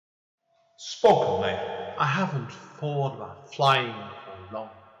Spoken mate, I haven't thought about flying for a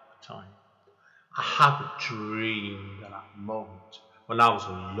long time. I haven't dreamed of that moment when I was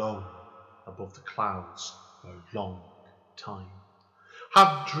alone above the clouds for a long time.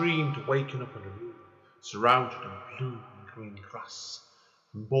 I've dreamed of waking up in a room surrounded in blue and green grass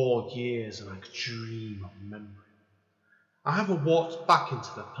for more years than I could dream of remembering. I haven't walked back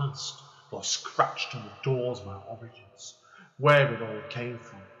into the past or scratched on the doors of my origins, where it all came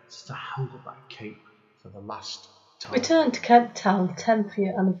from, since I held up that cape for the last time. Return to Cape Town 10th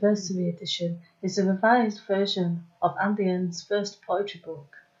Year Anniversary Edition is a revised version of Andy N's first poetry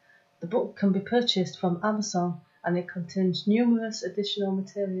book. The book can be purchased from Amazon and it contains numerous additional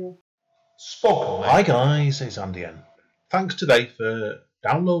material. Spoken. Hi guys, it's Andy N. Thanks today for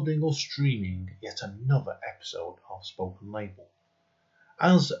downloading or streaming yet another episode of Spoken Label.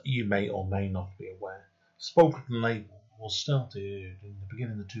 As you may or may not be aware, Spoken Label was started in the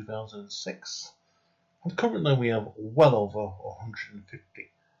beginning of 2006, and currently we have well over 150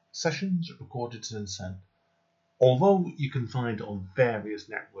 sessions recorded since then. Although you can find it on various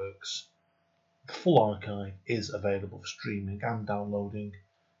networks, the full archive is available for streaming and downloading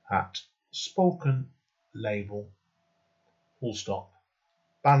at Spoken Label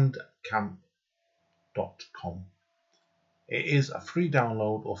bandcamp.com. It is a free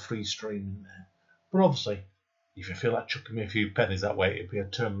download or free stream in there, but obviously if you feel like chucking me a few pennies that way, it'd be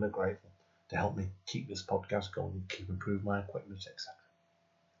eternally grateful to help me keep this podcast going and keep improving my equipment, etc.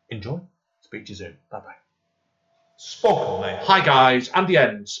 Enjoy. Speak to you soon. Bye bye. Spoken Label. Hi guys, Andy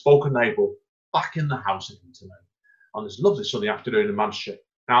N, Spoken Label, back in the house again today on this lovely sunny afternoon in Manchester.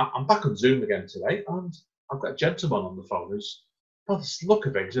 Now, I'm back on Zoom again today, and I've got a gentleman on the phone who's, by the look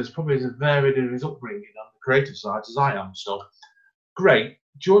of it, is probably as varied in his upbringing on the creative side as I am. So, great.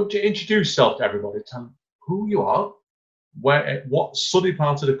 Do you want to introduce yourself to everybody? Tell them who you are, what sunny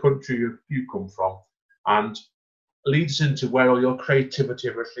part of the country you come from, and lead us into where all your creativity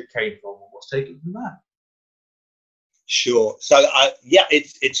originally came from, and we'll take it from there. Sure. So,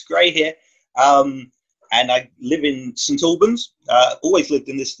 it's great here. And I live in St Albans. Always lived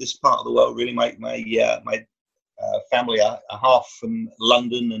in this part of the world. Really, my family are half from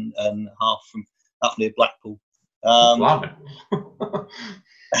London and half from up near Blackpool.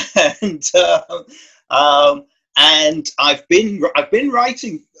 And I've been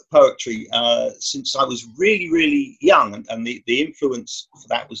writing poetry since I was really young, and the influence for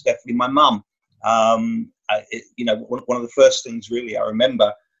that was definitely my mum. One of the first things really I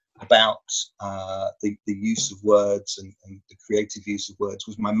remember about the use of words and the creative use of words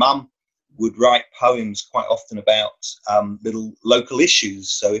was my mum would write poems quite often about little local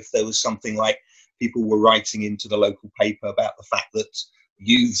issues. So if there was something like people were writing into the local paper about the fact that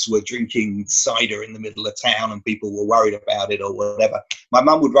youths were drinking cider in the middle of town and people were worried about it or whatever, my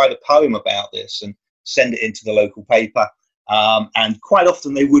mum would write a poem about this and send it into the local paper. And quite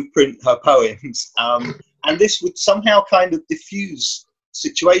often they would print her poems. And this would somehow kind of diffuse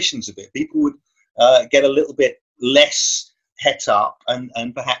situations a bit. People would get a little bit less het up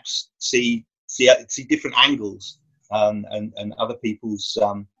and perhaps see different angles and other people's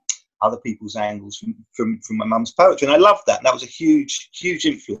angles from my mum's poetry, and I loved that. And that was a huge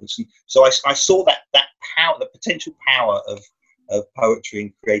influence. And so I saw that power, the potential power of poetry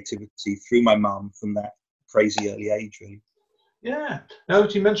and creativity through my mum from that crazy early age, really. Yeah. Now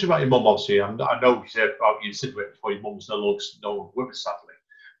that you mentioned about your mum, obviously, I know you said about you said it before your mum's no longer with us, sadly.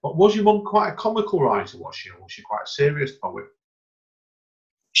 But was your mum quite a comical writer? Was she quite a serious poet?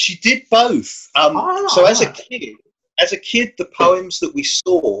 She did both. So as a kid, the poems that we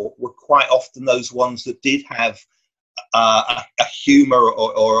saw were quite often those ones that did have a humour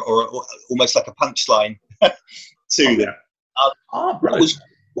or almost like a punchline to them.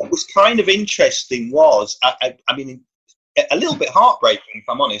 What was kind of interesting was, I mean, a little bit heartbreaking, if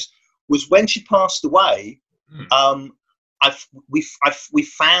I'm honest, was when she passed away. We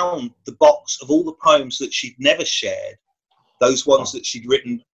found the box of all the poems that she'd never shared, those ones that she'd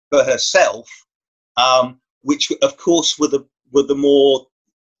written for herself, which of course were the more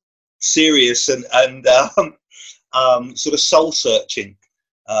serious and sort of soul searching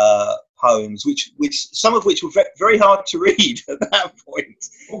poems, which some of which were very hard to read at that point.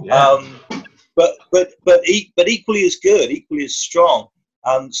 Oh, yeah. But equally as good, equally as strong.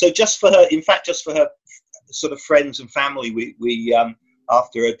 So just for her sort of friends and family, we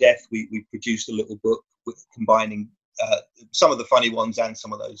after her death, we produced a little book combining some of the funny ones and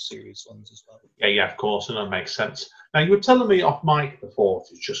some of those serious ones as well. Yeah, of course, and that makes sense. Now, you were telling me off mic before,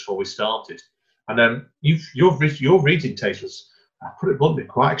 just before we started, and your reading taste was, I put it bluntly,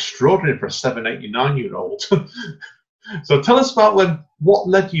 quite extraordinary for a 7, 8, 9-year-old. So tell us about what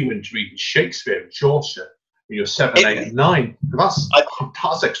led you into reading Shakespeare and Chaucer when you were 7, 8, and 9. That's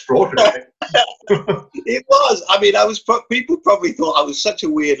extraordinary. It was. I mean, people probably thought I was such a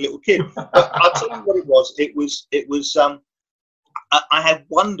weird little kid. But I'll tell you what it was. It was. I had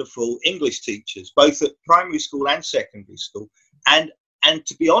wonderful English teachers, both at primary school and secondary school, and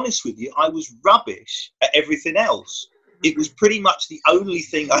to be honest with you, I was rubbish at everything else. It was pretty much the only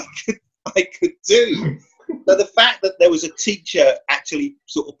thing I could do. So the fact that there was a teacher actually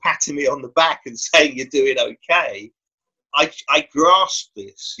sort of patting me on the back and saying you're doing okay, I grasped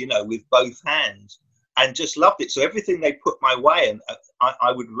this, with both hands and just loved it. So everything they put my way, and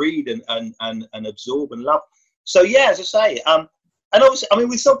I would read and absorb and love. So yeah, as I say, and obviously, I mean,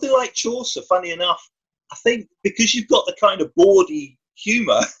 with something like Chaucer, funny enough, I think because you've got the kind of bawdy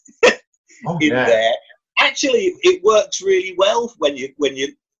humour there, actually it works really well when you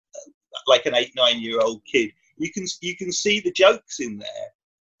like an 8, 9-year-old kid. You can see the jokes in there,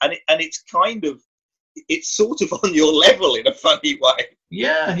 and it's kind of, it's sort of on your level in a funny way.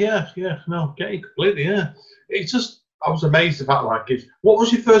 Yeah. No, get you completely. Yeah, it's just, I was amazed about what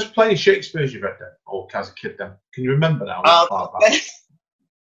was your first play of Shakespeare's you read then, or as a kid then? Can you remember now?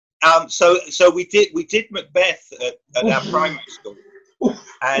 So we did Macbeth at our primary school,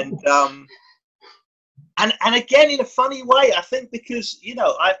 and again in a funny way, I think because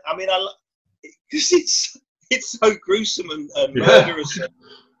because it's so gruesome and murderous.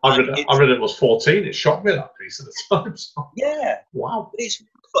 I read it was 14. It shocked me, that piece at the time. So. Yeah. Wow. But it's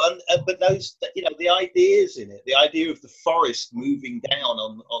but those, the ideas in it, the idea of the forest moving down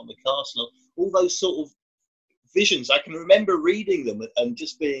on the castle, all those sort of visions. I can remember reading them and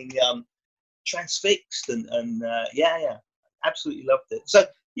just being transfixed and absolutely loved it. So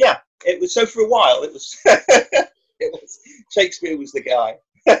yeah, it was. So for a while, it was Shakespeare was the guy.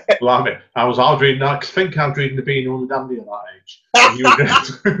 Well, I was hard reading that. I think I was reading The Bean and the Dandy at that age. And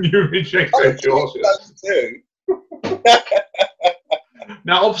you were reading Shakespeare and Chaucer.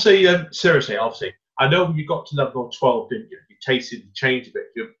 Now, obviously, seriously, I know when you got to level 12, didn't you? You tasted the change a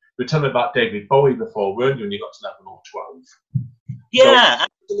bit. You were telling me about David Bowie before, weren't you, when you got to level 12? Yeah,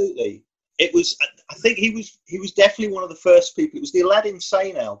 absolutely. It was. I think he was definitely one of the first people. It was the Aladdin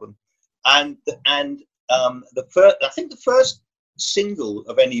Sane album, and the first single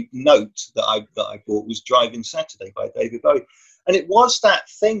of any note that I bought was Driving Saturday by David Bowie, and it was that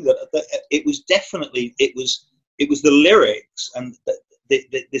thing that it was definitely it was the lyrics and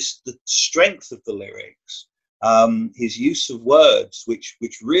the strength of the lyrics, his use of words, which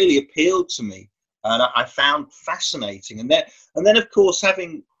really appealed to me, and I found fascinating. And then of course,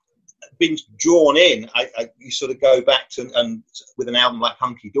 having been drawn in, you sort of go back to, and with an album like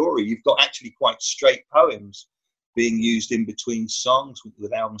Hunky Dory, you've got actually quite straight poems being used in between songs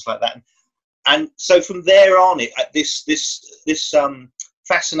with albums like that, and so from there on, this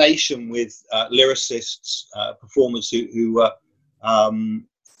fascination with lyricists, performers who were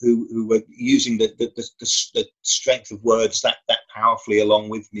using the strength of words that powerfully along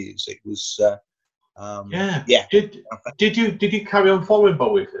with music was. Did you carry on following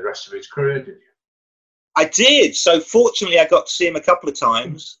Bowie for the rest of his career? Did you? I did. So fortunately, I got to see him a couple of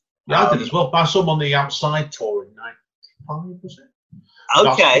times. Yeah, I did as well. I saw him on the Outside tour in '95, was it?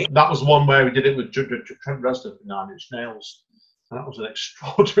 Okay. That was one where we did it with Trent Reznor for 9 Inch Nails. And that was an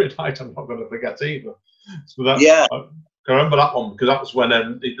extraordinary night. I'm not going to forget either. So I remember that one because that was when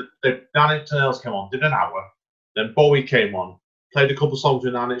the 9 Inch Nails came on, did an hour. Then Bowie came on, played a couple of songs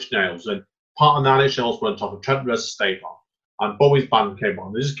with 9 Inch Nails, and part of 9 Inch Nails went off and Trent Reznor stayed on. And Bowie's band came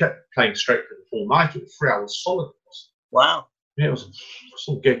on. They just kept playing straight for the full night. It was 3 hours solid. Wow. Yeah, it was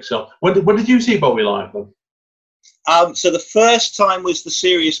some gigs. So when did you see Bowie live then? So the first time was the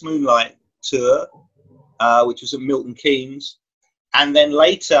Serious Moonlight tour, which was at Milton Keynes, and then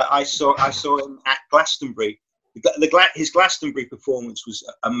later I saw him at Glastonbury. His Glastonbury performance was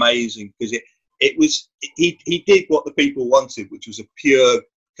amazing because he did what the people wanted, which was a pure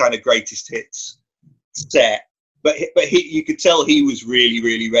kind of greatest hits set. But you could tell he was really,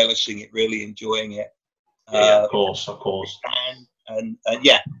 really relishing it, really enjoying it. Yeah, of course. And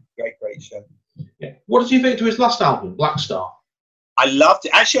yeah, great show. Yeah. What did you think to his last album, Black Star? I loved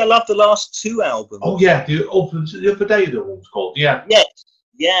it. Actually, I loved the last 2 albums. Oh yeah, the Other Day, the one's called. Yeah. Yes.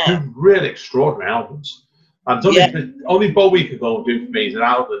 Yeah. 2 really extraordinary albums. And only Bowie could go and do for me is an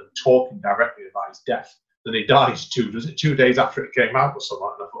album talking directly about his death. Then he dies 2 days after it came out or something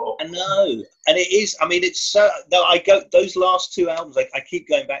like that. I know, and it is. I mean, it's so. No, those last 2 albums. I keep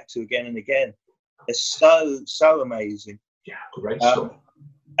going back to again and again. They're so amazing. Yeah, great stuff.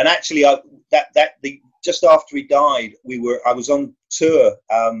 And actually, just after he died, I was on tour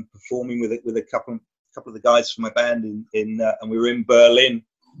performing with a couple couple of the guys from my band and we were in Berlin,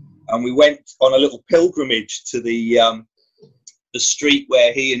 and we went on a little pilgrimage to the street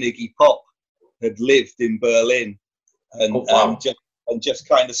where he and Iggy Pop had lived in Berlin, and just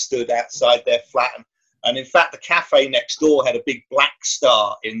kind of stood outside their flat. And in fact, the cafe next door had a big black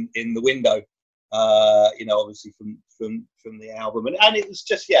star in the window, obviously from the album. And it was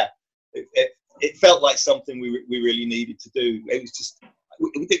just, it felt like something we really needed to do. It was just,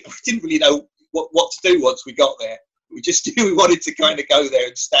 we didn't really know what to do once we got there. We just knew we wanted to kind of go there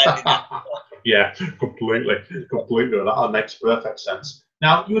and stand in that. Yeah, completely. That makes perfect sense.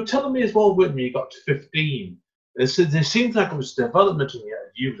 Now, you were telling me as well when you got to 15, there seems like it was development in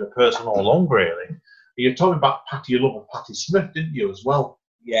you as a person all along, really. You told me about your love of Patti Smith, didn't you, as well?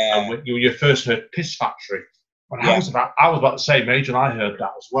 Yeah. And when you first heard Piss Factory. When I was about the same age, and I heard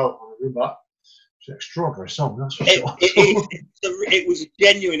that as well. I remember that. It's an extraordinary song, that's for sure. It was a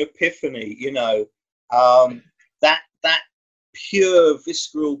genuine epiphany, that pure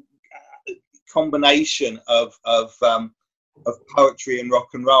visceral combination of poetry and rock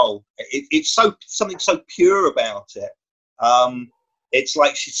and roll. It's something so pure about it. It's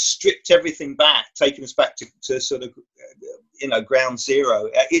like she stripped everything back, taking us back to sort of ground zero.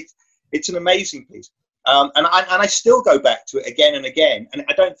 It's an amazing piece, and I still go back to it again and again, and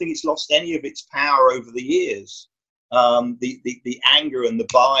I don't think it's lost any of its power over the years. The anger and the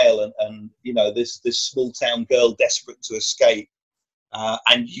bile and this small town girl desperate to escape,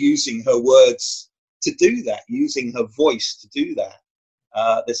 and using her words to do that, using her voice to do that.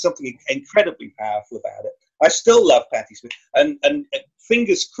 There's something incredibly powerful about it. I still love Patti Smith, and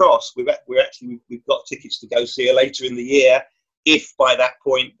fingers crossed, we've got tickets to go see her later in the year, if by that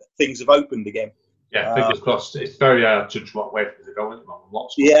point things have opened again. Yeah, fingers crossed. It's very hard to judge what way they're going at the moment.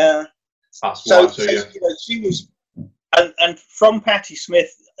 Lots of that's so, why. So she was, and from Patti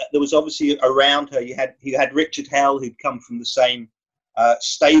Smith, there was obviously around her. You had Richard Hell, who'd come from the same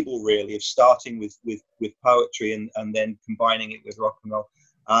stable, really, of starting with poetry and then combining it with rock and roll.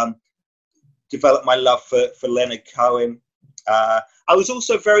 Developed my love for Leonard Cohen. I was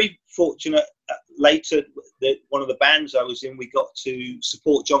also very fortunate later that one of the bands I was in, we got to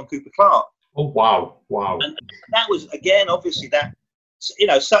support John Cooper Clarke. Oh, wow. And that was, again, obviously that,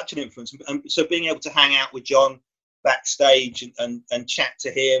 such an influence. And so being able to hang out with John backstage and chat to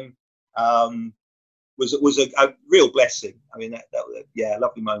him was a real blessing. I mean, that was a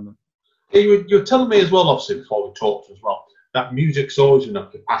lovely moment. You're telling me as well, obviously, before we talked as well, that music's always been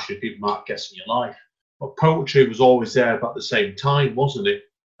a passion people might guess in your life. But poetry was always there about the same time, wasn't it?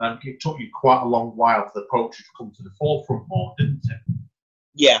 And it took you quite a long while for the poetry to come to the forefront more, didn't it?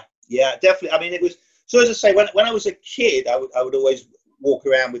 Yeah, definitely. I mean, it was, so as I say, when I was a kid, I would always walk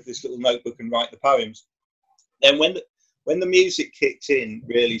around with this little notebook and write the poems. Then when the music kicked in,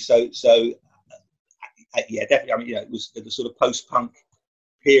 really, so definitely. I mean, it was the sort of post-punk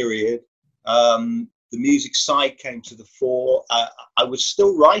period. The music side came to the fore. I was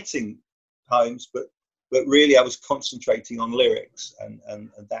still writing poems, but really I was concentrating on lyrics, and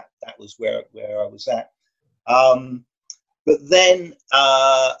that was where I was at. But then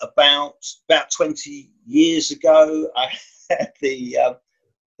about 20 years ago, I had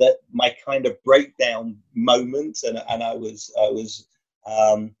my kind of breakdown moment, and I was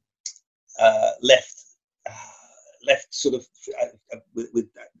left sort of with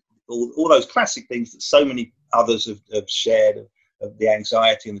all those classic things that so many others have shared, of the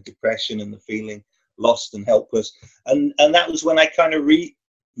anxiety and the depression and the feeling lost and helpless, and that was when I kind of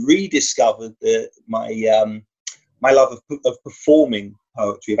rediscovered my love of performing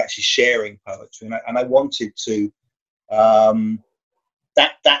poetry, of actually sharing poetry, and I wanted to.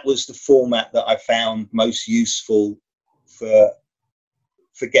 That was the format that I found most useful for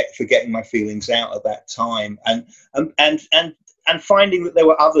getting my feelings out at that time, and finding that there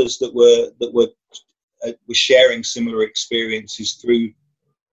were others that were sharing similar experiences through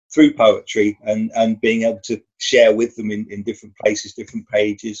poetry, and being able to share with them in different places, different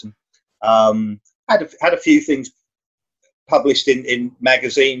pages, and had a few things published in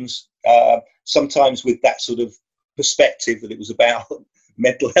magazines, sometimes with that sort of perspective that it was about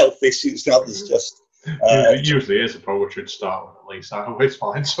mental health issues, and others just. It usually is a poetry to start with, at least. I always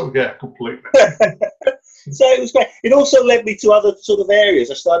find so. Yeah, completely. So it was great. It also led me to other sort of areas.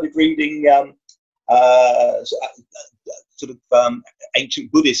 I started reading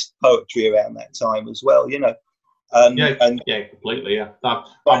ancient Buddhist poetry around that time as well. Completely. Yeah,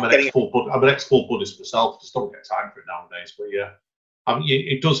 I'm an ex-full Buddhist myself. Just don't get time for it nowadays. But yeah, I mean,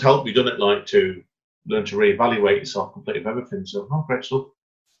 it does help you, doesn't it? Like to learn to reevaluate yourself completely of everything. So, great stuff.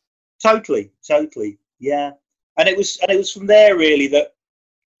 Totally, yeah. And it was from there really that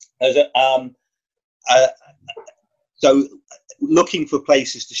so looking for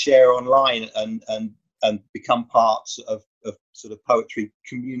places to share online and become parts of sort of poetry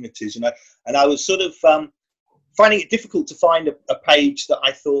communities, and I was sort of finding it difficult to find a page that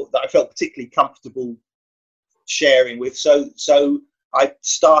I felt particularly comfortable sharing with. So I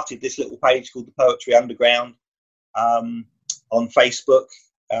started this little page called the Poetry Underground on Facebook,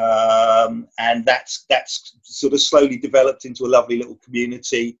 and that's sort of slowly developed into a lovely little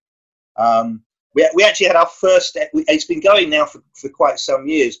community. We actually had our first, it's been going now for quite some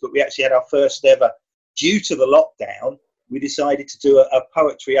years, but we actually had our first ever, due to the lockdown, we decided to do a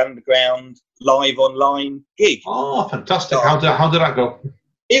Poetry Underground live online gig. Oh, fantastic. How did that go?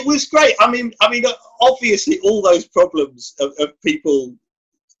 It was great. I mean, obviously all those problems of people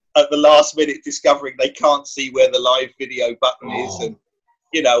at the last minute discovering they can't see where the live video button is, and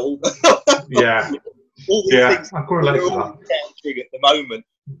all these things I can relate to that. Encountering at the moment.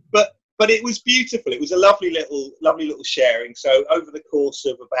 But it was beautiful. It was a lovely little sharing. So over the course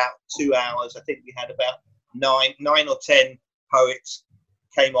of about 2 hours, I think we had about nine or 10 poets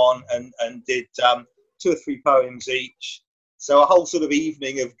came on and did 2 or 3 poems each. So a whole sort of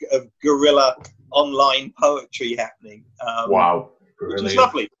evening of guerrilla online poetry happening. Wow. Which was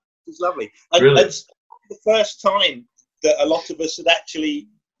lovely. It was lovely. And it's the first time that a lot of us had actually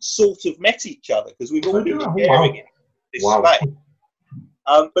sort of met each other, because we've all been sharing in this space.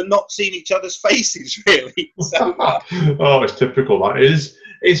 But not seen each other's faces really. So, oh, it's typical. That is.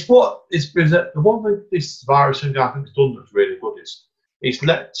 It's what it's been. The one thing this virus thing I think has done that's really good is it's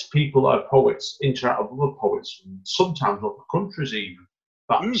let people that are poets interact with other poets, and sometimes other countries even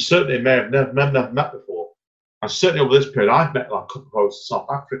that certainly may have never met before. And certainly over this period, I've met like a couple of poets in South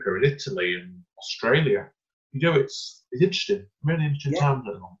Africa, in Italy, and Australia. It's interesting, really interesting times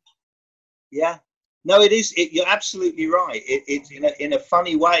at the moment. Yeah. No, it is. You're absolutely right. It's in a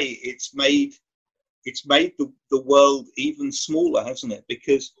funny way. It's made the world even smaller, hasn't it?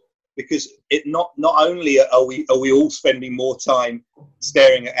 Because it not only are we all spending more time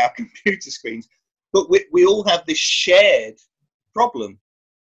staring at our computer screens, but we all have this shared problem.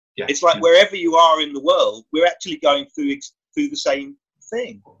 Yeah, it's like wherever you are in the world, we're actually going through the same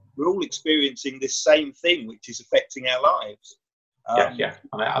thing. We're all experiencing this same thing, which is affecting our lives.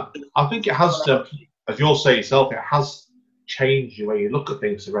 I think it has. As you'll say yourself, it has changed the way you look at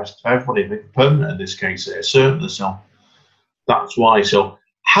things. The rest of everybody, permanent in this case, certainly. So that's why. So,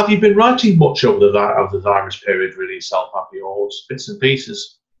 have you been writing much over the virus period, really yourself? Have you, or bits and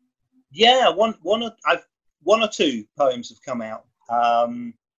pieces? Yeah, one or two poems have come out.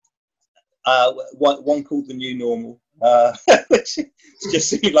 One called "The New Normal," which just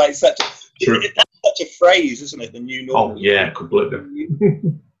seemed like such a phrase, isn't it? The new normal. Oh yeah, completely.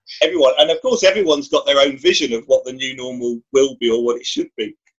 And of course, everyone's got their own vision of what the new normal will be or what it should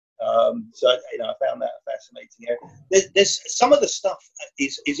be. So I found that a fascinating area. There's some of the stuff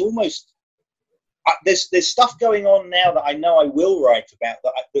is almost there's stuff going on now that I know I will write about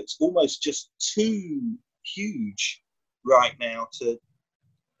that's almost just too huge right now to.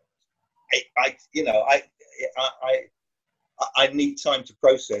 I need time to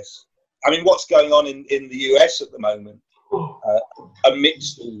process. I mean, what's going on in the US at the moment?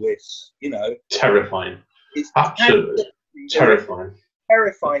 Amidst all this, terrifying. It's absolutely terrifying.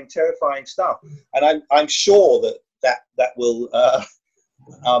 Terrifying stuff. And I'm sure that will,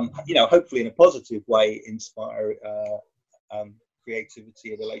 hopefully in a positive way, inspire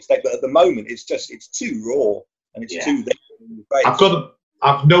creativity at a later stage. But at the moment, it's too raw and it's too there in the face.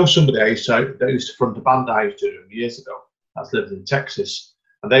 I've known somebody that used to front a band I used to do years ago. That's lived in Texas.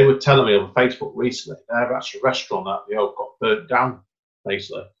 And they were telling me on Facebook recently, they have actually a restaurant that got burnt down,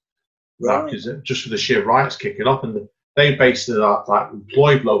 basically. Right. Because just for the sheer riots kicking off. And they basically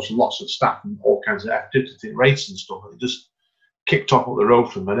employed lots of staff and all kinds of activity rates and stuff. And it just kicked off up the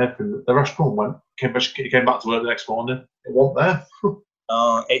road from them. And the restaurant came back to work the next morning. It wasn't there.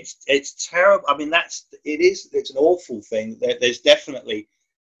 It's terrible. I mean, it's an awful thing. There's definitely,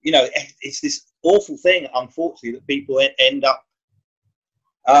 it's this awful thing, unfortunately, that people end up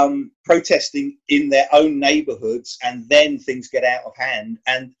protesting in their own neighborhoods, and then things get out of hand,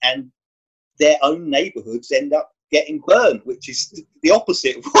 and their own neighborhoods end up getting burned, which is the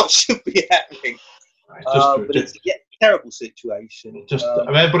opposite of what should be happening. But it's a terrible situation.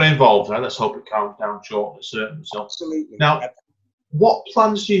 Everybody involved, right? Let's hope it calms down shortly, certainly. So, absolutely. Now, what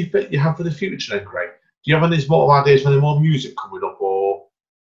plans do you have for the future then, Greg? Do you have any more ideas for any more music coming up, or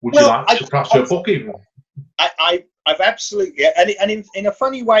would you like to perhaps do a book even? I've absolutely, and in a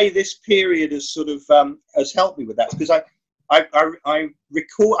funny way, this period has sort of has helped me with that, because I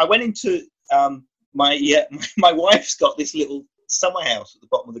went into my wife's got this little summer house at the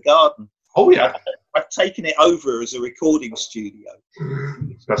bottom of the garden, Oh yeah. I've taken it over as a recording studio.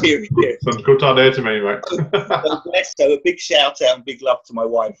 Sounds good idea to me, mate. So a big shout out and big love to my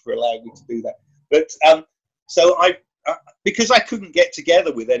wife for allowing me to do that. But so because I couldn't get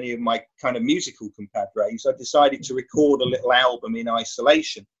together with any of my kind of musical compadres, I decided to record a little album in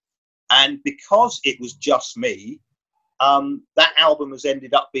isolation. And because it was just me, that album has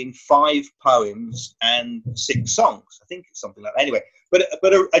ended up being 5 poems and 6 songs. I think it's something like that. Anyway, but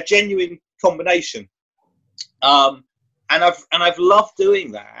a genuine combination. And I've loved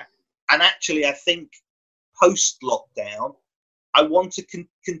doing that. And actually, I think post lockdown, I want to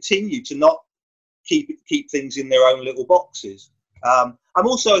continue to not keep things in their own little boxes. I'm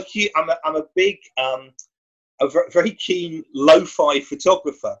also I'm a big a very keen lo-fi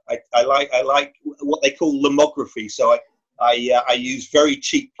photographer. I like what they call lomography. So I use very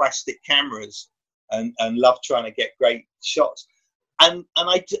cheap plastic cameras and love trying to get great shots. And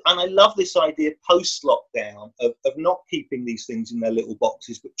I love this idea post lockdown of not keeping these things in their little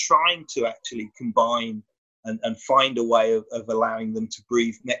boxes, but trying to actually combine and find a way of allowing them to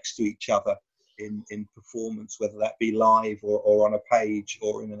breathe next to each other in performance, whether that be live or on a page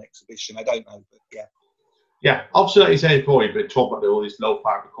or in an exhibition. I don't know, but yeah. Yeah, obviously, like you said before, you've been talking about all these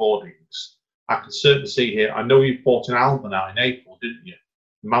lo-fi recordings. I can certainly see here. I know you bought an album out in April, didn't you?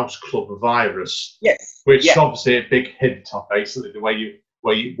 Mouse Club Virus. Yes. Which is obviously a big hint of basically the way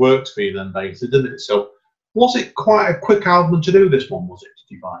it worked for you then, basically, didn't it? So, was it quite a quick album to do? This one, was it?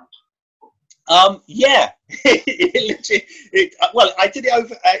 Did you find? Yeah. Well, I did it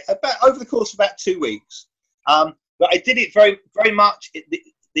over the course of about 2 weeks. But I did it very, very much.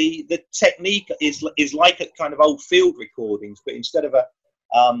 The technique is like a kind of old field recordings, but instead of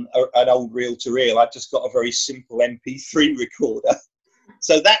an old reel-to-reel, I've just got a very simple MP3 recorder.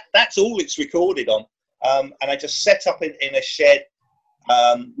 So that's all it's recorded on. And I just set up in a shed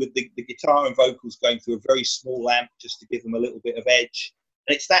with the guitar and vocals going through a very small amp just to give them a little bit of edge.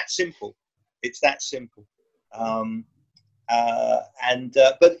 And it's that simple. It's that simple. But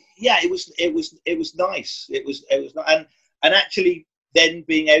yeah, it was nice. It was and actually then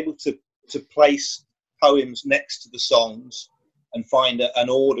being able to place poems next to the songs and find an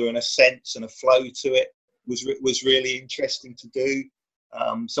order and a sense and a flow to it was really interesting to do.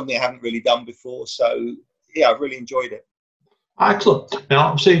 Something I haven't really done before. So yeah, I've really enjoyed it. Excellent. Now,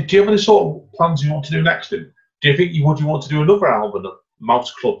 obviously, do you have any sort of plans you want to do next? Do you think you want to do another album of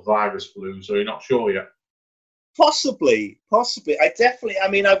Mouse Club Virus Blues, or you're not sure yet? Possibly. I definitely. I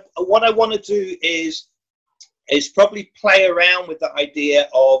mean, what I want to do is probably play around with the idea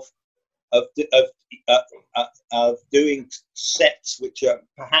of doing sets which are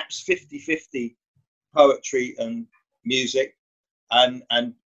perhaps 50-50 poetry and music, and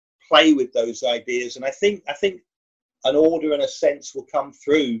play with those ideas. And I think an order and a sense will come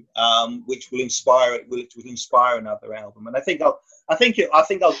through, which will inspire another album. And I think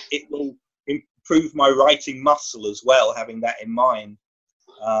it will improve my writing muscle as well, having that in mind.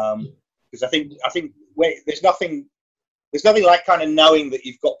 Because I think there's nothing like kind of knowing that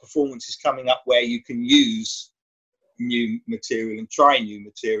you've got performances coming up where you can use new material and try new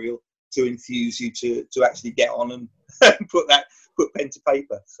material to enthuse you to actually get on and put pen to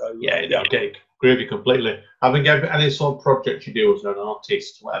paper. So yeah, okay, agree with you completely. I think any sort of project you do as an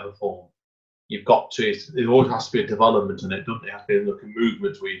artist, whatever form, you've got to. There always has to be a development in it, doesn't it? It has to be like a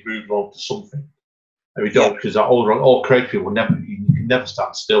movement where you move on to something. And we don't, because all creative people you can never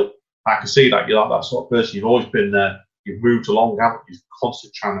stand still. I can see that you're like that sort of person. You've always been there. You've moved along, haven't you? You're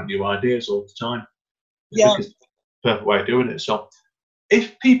constantly trying out new ideas all the time. Yeah, it's the perfect way of doing it. So,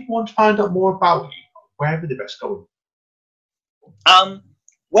 if people want to find out more about you, where are they best going?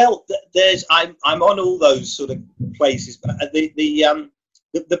 Well, I'm on all those sort of places, but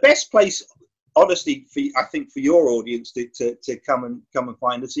the best place, honestly, I think for your audience to come and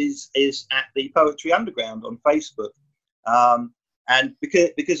find us is at the Poetry Underground on Facebook, and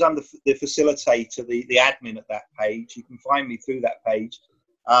because I'm the facilitator, the admin at that page, you can find me through that page.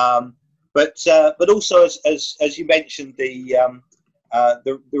 But also as you mentioned, the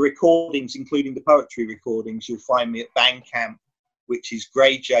recordings, including the poetry recordings, you'll find me at Bandcamp, which is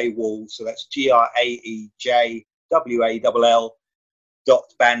Gray J Wall. So that's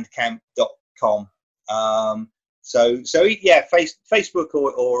GRAEJWALL.bandcamp.com. So yeah, Facebook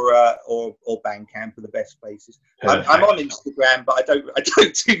or Bandcamp are the best places. I'm on Instagram, but I don't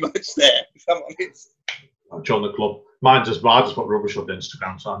do much there, if I'm honest. Join the club. I just put rubbish on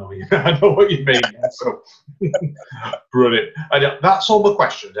Instagram, so I know what you mean. So brilliant. That's all the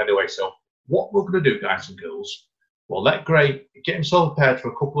questions anyway. So what we're going to do, guys and girls, we'll let Gray get himself prepared for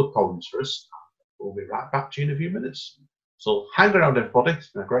a couple of poems for us. We'll be right back to you in a few minutes. So hang around, everybody. It's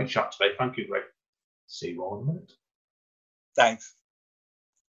been a great chat today. Thank you, Greg. See you all in a minute. Thanks.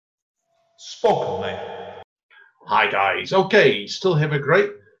 Spoken Label. Hi, guys. Okay, still here with Greg.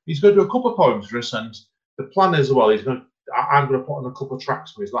 He's going to do a couple of poems for us, and the plan is, well, I'm going to put on a couple of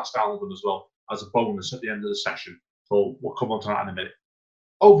tracks from his last album as well as a bonus at the end of the session. So we'll come on to that in a minute.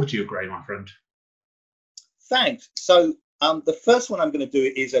 Over to you, Greg, my friend. Thanks. So the first one I'm going to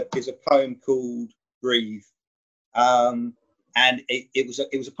do is a poem called Breathe. And it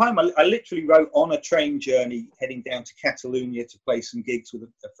was a poem I literally wrote on a train journey heading down to Catalonia to play some gigs with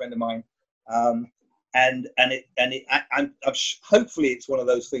a friend of mine. Hopefully it's one of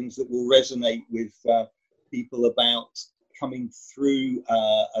those things that will resonate with people about coming through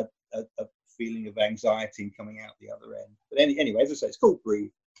a feeling of anxiety and coming out the other end. But anyway, as I say, it's called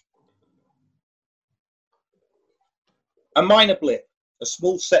Breathe. A minor blip, a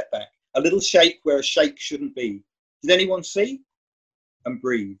small setback, a little shake where a shake shouldn't be. Did anyone see? And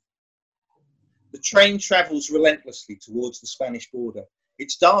breathe. The train travels relentlessly towards the Spanish border.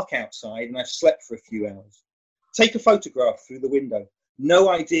 It's dark outside and I've slept for a few hours. Take a photograph through the window. No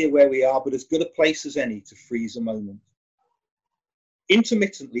idea where we are, but as good a place as any to freeze a moment.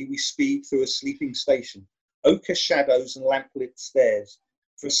 Intermittently, we speed through a sleeping station, ochre shadows and lamplit stairs.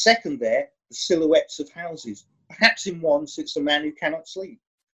 For a second there, the silhouettes of houses. Perhaps in one sits a man who cannot sleep,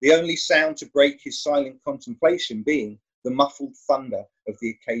 the only sound to break his silent contemplation being the muffled thunder of the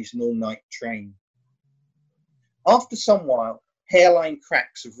occasional night train. After some while, hairline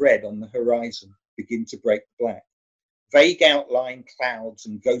cracks of red on the horizon begin to break the black. Vague outline clouds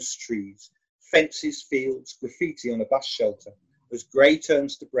and ghost trees, fences, fields, graffiti on a bus shelter, as grey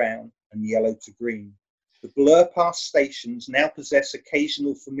turns to brown and yellow to green. The blur past stations now possess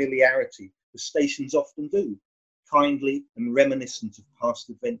occasional familiarity, as stations often do, kindly and reminiscent of past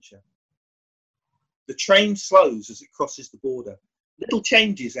adventure. The train slows as it crosses the border. Little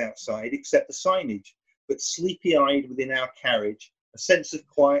changes outside except the signage, but sleepy-eyed within our carriage, a sense of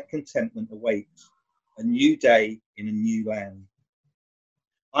quiet contentment awaits. A new day in a new land.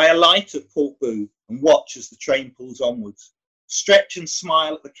 I alight at Port Boo and watch as the train pulls onwards. Stretch and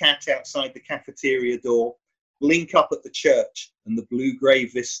smile at the cat outside the cafeteria door. Blink up at the church and the blue-grey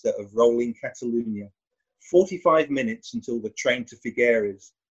vista of rolling Catalonia. 45 minutes until the train to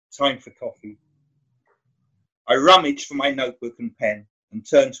Figueres. Time for coffee. I rummage for my notebook and pen and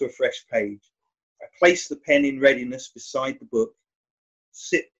turn to a fresh page. I place the pen in readiness beside the book,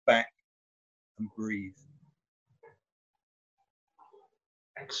 sit back and breathe.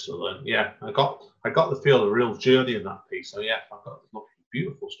 Excellent. Yeah, I got the feel of a real journey in that piece. So yeah, I got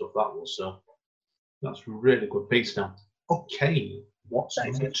beautiful stuff that was. So that's a really good piece now. Okay, what's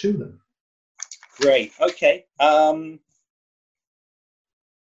number 2 then? Great. Okay.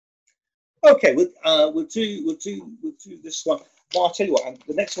 Okay. We'll do this one. Well, I'll tell you what.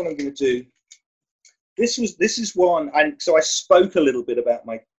 The next one I'm going to do. This is one. And so I spoke a little bit about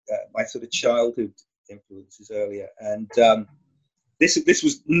my sort of childhood influences earlier, and this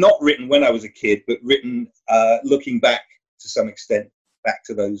was not written when I was a kid, but written looking back to some extent back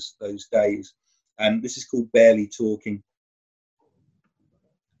to those days. And this is called Barely Talking.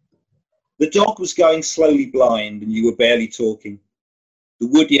 The dog was going slowly blind and you were barely talking. The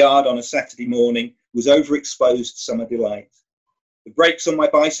wood yard on a Saturday morning was overexposed summer delight. The brakes on my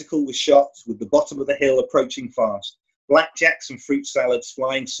bicycle were shot with the bottom of the hill approaching fast. Blackjacks and fruit salads,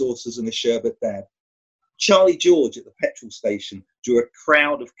 flying saucers and a sherbet dab. Charlie George at the petrol station drew a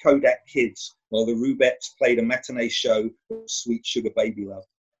crowd of Kodak kids while the Rubettes played a matinee show of Sweet Sugar Baby Love.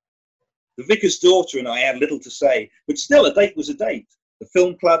 The vicar's daughter and I had little to say, but still a date was a date. The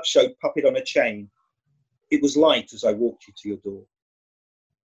film club showed Puppet on a Chain. It was light as I walked you to your door.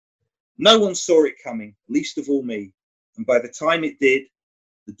 No one saw it coming, least of all me. And by the time it did,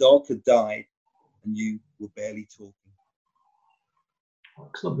 the dog had died and you were barely talking.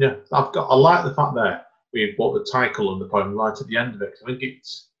 Excellent. Yeah, I like the fact there we brought the title and the poem right at the end of it. I think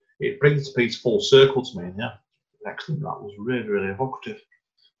it brings the piece full circle to me. And yeah, excellent. That was really, really evocative.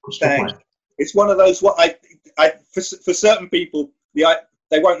 Good stuff, mate. It's one of those for certain people.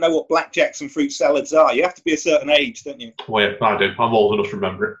 They won't know what blackjacks and fruit salads are. You have to be a certain age, don't you? Well, yeah, I do. I'm old enough to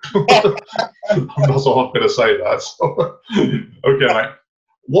remember it. I'm not so going to say that. So. Okay, mate.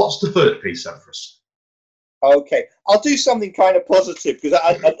 What's the third piece then for us? Okay, I'll do something kind of positive because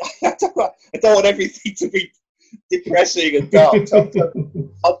I don't want everything to be depressing and dark. So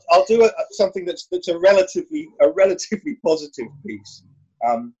I'll do something that's a relatively positive piece.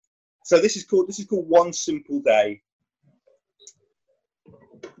 So this is called One Simple Day.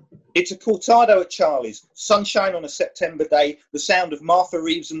 It's a cortado at Charlie's. Sunshine on a September day. The sound of Martha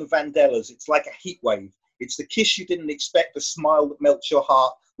Reeves and the Vandellas. It's like a heat wave. It's the kiss you didn't expect, the smile that melts your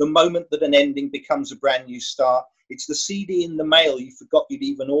heart, the moment that an ending becomes a brand new start. It's the CD in the mail you forgot you'd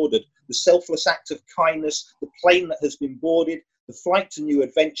even ordered, the selfless act of kindness, the plane that has been boarded, the flight to new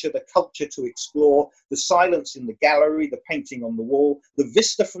adventure, the culture to explore, the silence in the gallery, the painting on the wall, the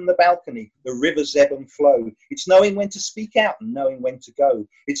vista from the balcony, the river's ebb and flow. It's knowing when to speak out and knowing when to go.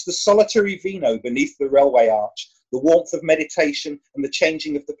 It's the solitary vino beneath the railway arch, the warmth of meditation and the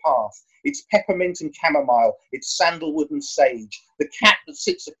changing of the path. It's peppermint and chamomile, it's sandalwood and sage, the cat that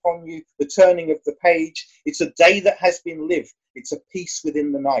sits upon you, the turning of the page. It's a day that has been lived, it's a peace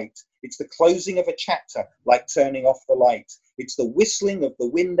within the night. It's the closing of a chapter, like turning off the light. It's the whistling of the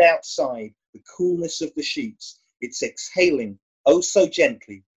wind outside, the coolness of the sheets. It's exhaling, oh so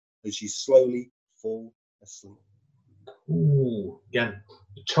gently, as you slowly fall asleep. Ooh, again,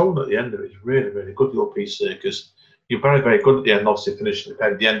 the tone at the end of it is really, really good, your piece there, because you're very, very good at the end, obviously finishing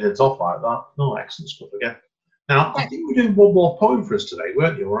the endings off like that. No, excellent stuff again. Now, I think you were doing one more poem for us today,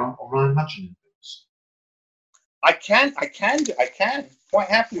 weren't you? Or am I imagining things? I can quite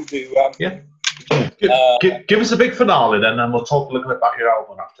happily do. Yeah. Give us a big finale then, and we'll talk a little bit about your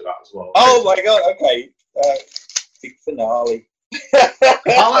album after that as well. Oh my God! Okay, big finale.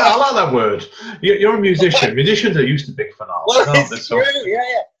 I like that word. You're a musician. Musicians are used to big finales. Well, it's true. Yeah.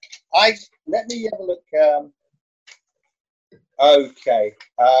 Let me have a look. Okay.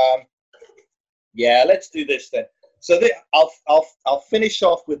 Yeah, let's do this then. So I'll finish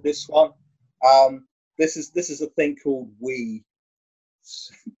off with this one. This is a thing called We.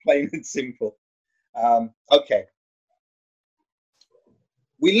 Plain and simple. Okay.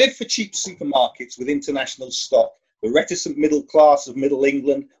 We live for cheap supermarkets with international stock. The reticent middle class of Middle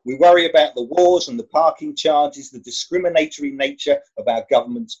England. We worry about the wars and the parking charges, the discriminatory nature of our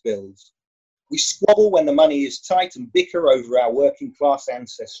government's bills. We squabble when the money is tight and bicker over our working class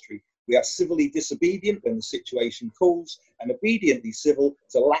ancestry. We are civilly disobedient when the situation calls, and obediently civil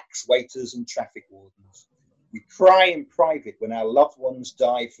to lax waiters and traffic wardens. We cry in private when our loved ones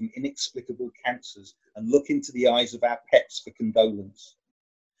die from inexplicable cancers and look into the eyes of our pets for condolence.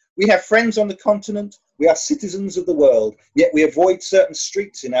 We have friends on the continent, we are citizens of the world, yet we avoid certain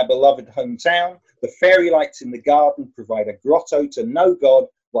streets in our beloved hometown. The fairy lights in the garden provide a grotto to no god,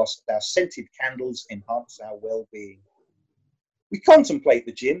 whilst our scented candles enhance our well-being. We contemplate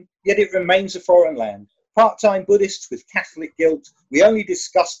the gym, yet it remains a foreign land. Part-time Buddhists with Catholic guilt, we only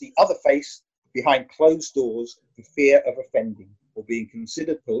discuss the other face behind closed doors for fear of offending or being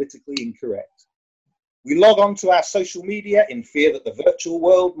considered politically incorrect. We log on to our social media in fear that the virtual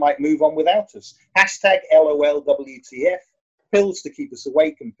world might move on without us. Hashtag LOLWTF, pills to keep us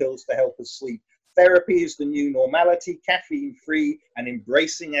awake and pills to help us sleep. Therapy is the new normality, caffeine-free and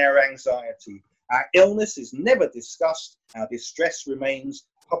embracing our anxiety. Our illness is never discussed, our distress remains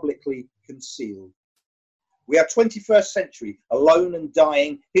publicly concealed. We are 21st century, alone and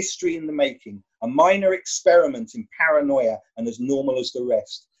dying, history in the making, a minor experiment in paranoia and as normal as the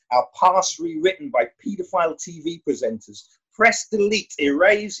rest. Our past rewritten by paedophile TV presenters. Press, delete,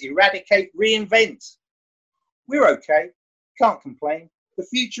 erase, eradicate, reinvent. We're okay, can't complain. The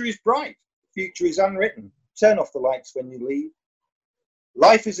future is bright, the future is unwritten. Turn off the lights when you leave.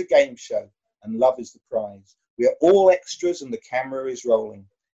 Life is a game show and love is the prize. We are all extras and the camera is rolling.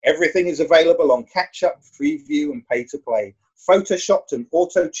 Everything is available on catch-up, preview and pay-to-play. Photoshopped and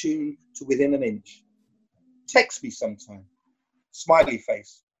auto-tuned to within an inch. Text me sometime. Smiley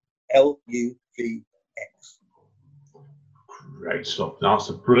face. LUVX. Great stuff. That's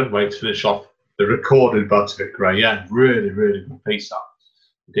a brilliant way to finish off the recorded part of it, Gray. Yeah, really, really good piece, that.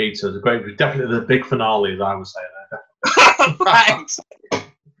 Indeed, so it's a great, definitely the big finale, as I would say there. Thanks.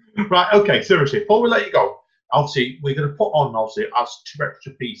 Right, okay, seriously, before we let you go, obviously, we're going to put on, obviously, as 2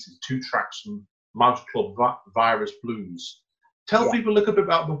 extra pieces, 2 tracks from Mouse Club Virus Blues. Tell people a little bit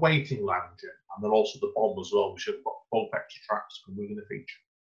about the Waiting Lounge and then also the Bomb as well, which have got both extra tracks and we're going to feature.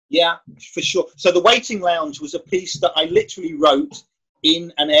 Yeah, for sure. So the Waiting Lounge was a piece that I literally wrote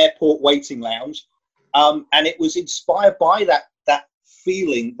in an airport waiting lounge. And it was inspired by that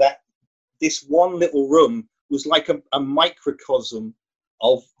feeling that this one little room was like a microcosm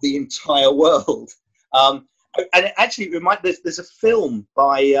of the entire world. And it actually there's a film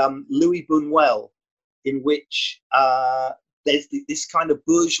by Louis Buñuel in which there's this kind of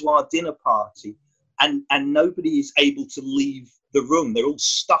bourgeois dinner party and nobody is able to leave the room. They're all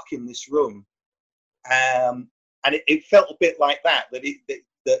stuck in this room. And it felt a bit like that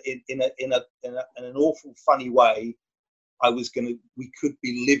in an awful funny way, we could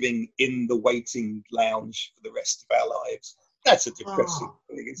be living in the waiting lounge for the rest of our lives. That's a depressing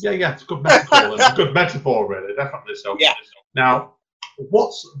thing. Yeah, it's a good metaphor. It's a good metaphor, really, definitely. So, yeah. Now,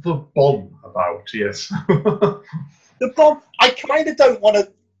 What's the bomb about? Yes. The bomb. I kind of don't want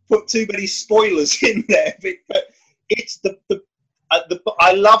to put too many spoilers in there, but it's the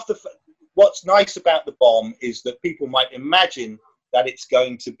I love what's nice about the bomb is that people might imagine that it's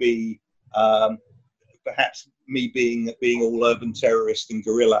going to be perhaps me being all urban terrorist and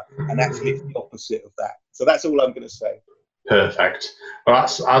guerrilla, and actually it's the opposite of that. So that's all I'm going to say. Perfect. Well,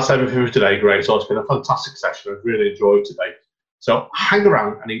 that's everything for today, Greg. So it's been a fantastic session. I've really enjoyed today. So hang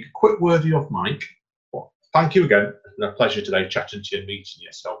around. I need a quick word of your mic. Well, thank you again. It's been a pleasure today chatting to you and meeting you.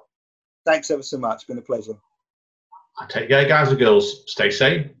 So thanks ever so much. It's been a pleasure. I take care, guys and girls. Stay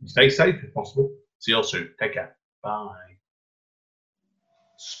safe if possible. See you all soon. Take care. Bye.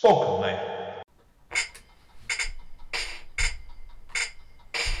 Spoken Label.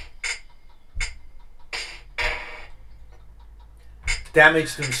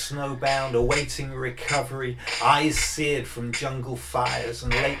 Damaged and snowbound, awaiting recovery, eyes seared from jungle fires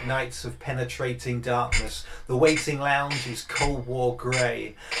and late nights of penetrating darkness. The waiting lounge is Cold War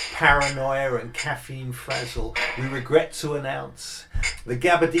grey, paranoia and caffeine frazzle. We regret to announce the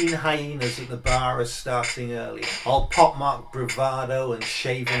gabardine hyenas at the bar are starting early. All pockmarked bravado and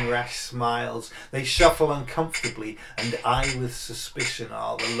shaving rash smiles. They shuffle uncomfortably and eye with suspicion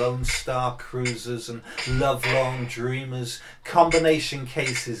are the Lone Star cruisers and love-long dreamers. Combination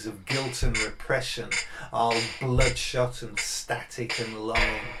cases of guilt and repression, all bloodshot and static and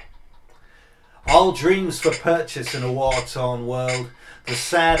longing. All dreams for purchase in a war-torn world. The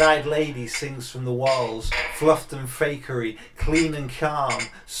sad-eyed lady sings from the walls, fluffed and fakery, clean and calm,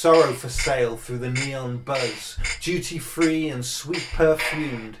 sorrow for sale through the neon buzz, duty-free and sweet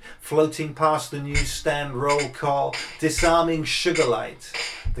perfumed, floating past the newsstand roll call, disarming sugar light.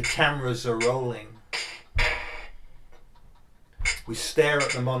 The cameras are rolling. We stare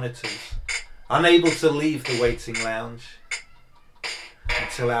at the monitors, unable to leave the waiting lounge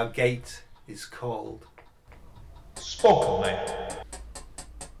until our gate is called. Spoken Label.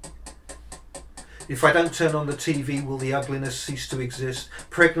 If I don't turn on the TV, will the ugliness cease to exist?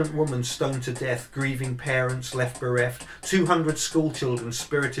 Pregnant woman stoned to death, grieving parents left bereft, 200 schoolchildren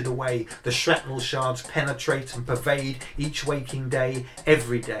spirited away. The shrapnel shards penetrate and pervade each waking day,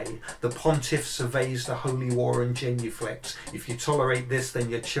 every day. The pontiff surveys the holy war and genuflects. If you tolerate this, then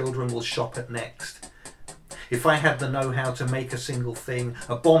your children will shop at Next. If I had the know-how to make a single thing,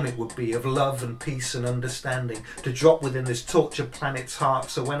 a bomb it would be of love and peace and understanding, to drop within this tortured planet's heart,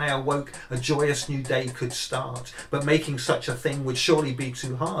 so when I awoke a joyous new day could start. But making such a thing would surely be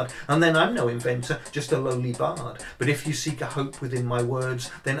too hard, and then I'm no inventor, just a lowly bard. But if you seek a hope within my words,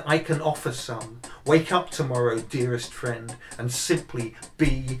 then I can offer some. Wake up tomorrow, dearest friend, and simply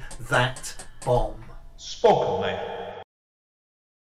be that bomb. Spoken Label.